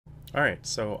Alright,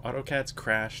 so AutoCAD's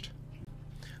crashed.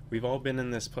 We've all been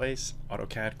in this place.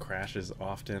 AutoCAD crashes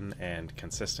often and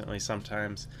consistently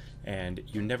sometimes, and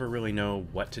you never really know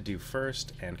what to do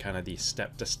first and kind of the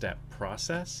step-to-step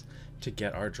process to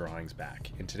get our drawings back.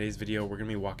 In today's video, we're going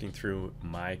to be walking through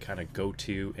my kind of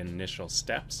go-to initial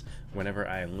steps whenever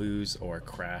I lose or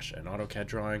crash an AutoCAD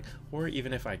drawing, or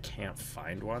even if I can't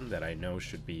find one that I know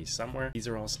should be somewhere. These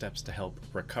are all steps to help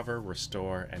recover,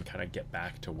 restore, and kind of get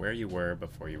back to where you were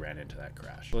before you ran into that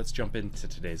crash. So let's jump into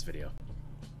today's video.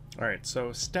 Alright,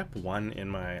 so step one in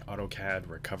my AutoCAD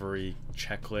recovery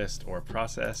checklist or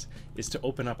process is to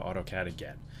open up AutoCAD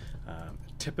again.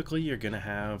 Typically you're going to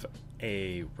have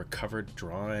a recovered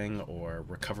drawing or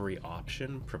recovery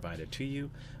option provided to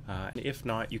you. If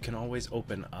not, you can always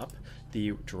open up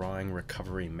the Drawing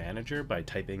Recovery Manager by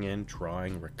typing in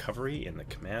Drawing Recovery in the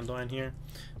command line here.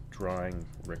 Drawing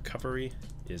Recovery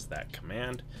is that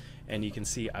command, and you can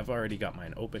see I've already got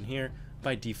mine open here.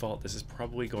 By default, this is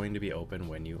probably going to be open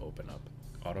when you open up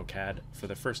AutoCAD for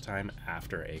the first time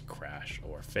after a crash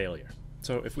or failure.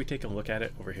 So if we take a look at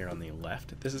it over here on the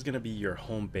left, this is going to be your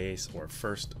home base or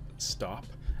first stop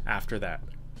after that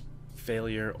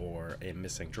failure or a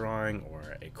missing drawing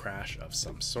or a crash of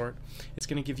some sort. It's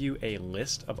going to give you a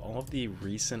list of all of the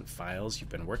recent files you've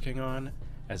been working on,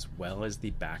 as well as the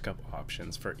backup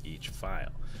options for each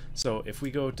file. So if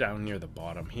we go down near the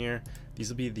bottom here, these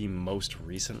will be the most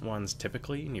recent ones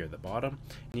typically near the bottom.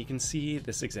 And you can see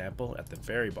this example at the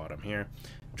very bottom here,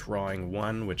 drawing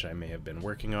 1, which I may have been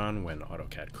working on when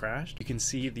AutoCAD crashed. You can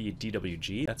see the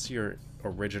DWG, that's your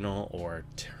original or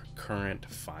current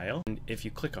file. And if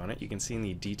you click on it, you can see in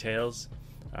the details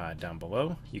down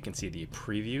below, you can see the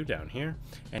preview down here,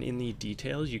 and in the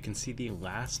details you can see the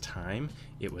last time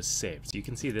it was saved. So you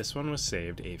can see this one was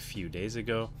saved a few days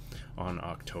ago on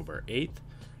October 8th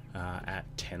at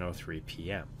 10:03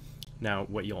 p.m. Now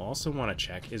what you'll also want to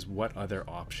check is what other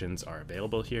options are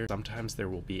available here. Sometimes there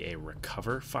will be a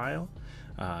recover file,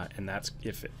 and that's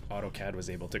if AutoCAD was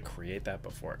able to create that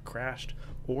before it crashed,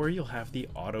 or you'll have the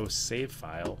auto save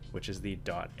file, which is the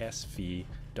 .sv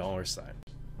 $.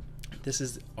 This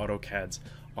is AutoCAD's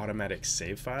automatic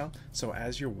save file. So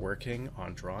as you're working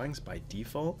on drawings, by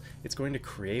default, it's going to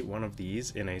create one of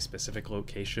these in a specific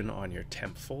location on your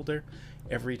temp folder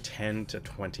every 10 to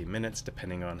 20 minutes,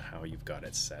 depending on how you've got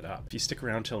it set up. If you stick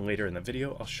around till later in the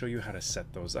video, I'll show you how to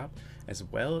set those up, as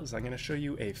well as I'm going to show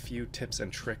you a few tips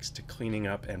and tricks to cleaning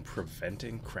up and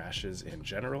preventing crashes in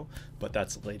general, but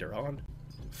that's later on.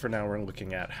 For now, we're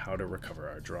looking at how to recover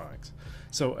our drawings.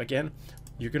 So again,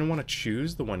 you're going to want to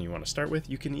choose the one you want to start with.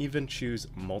 You can even choose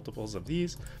multiples of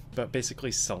these, but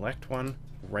basically select one,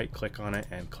 right click on it,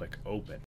 and click open.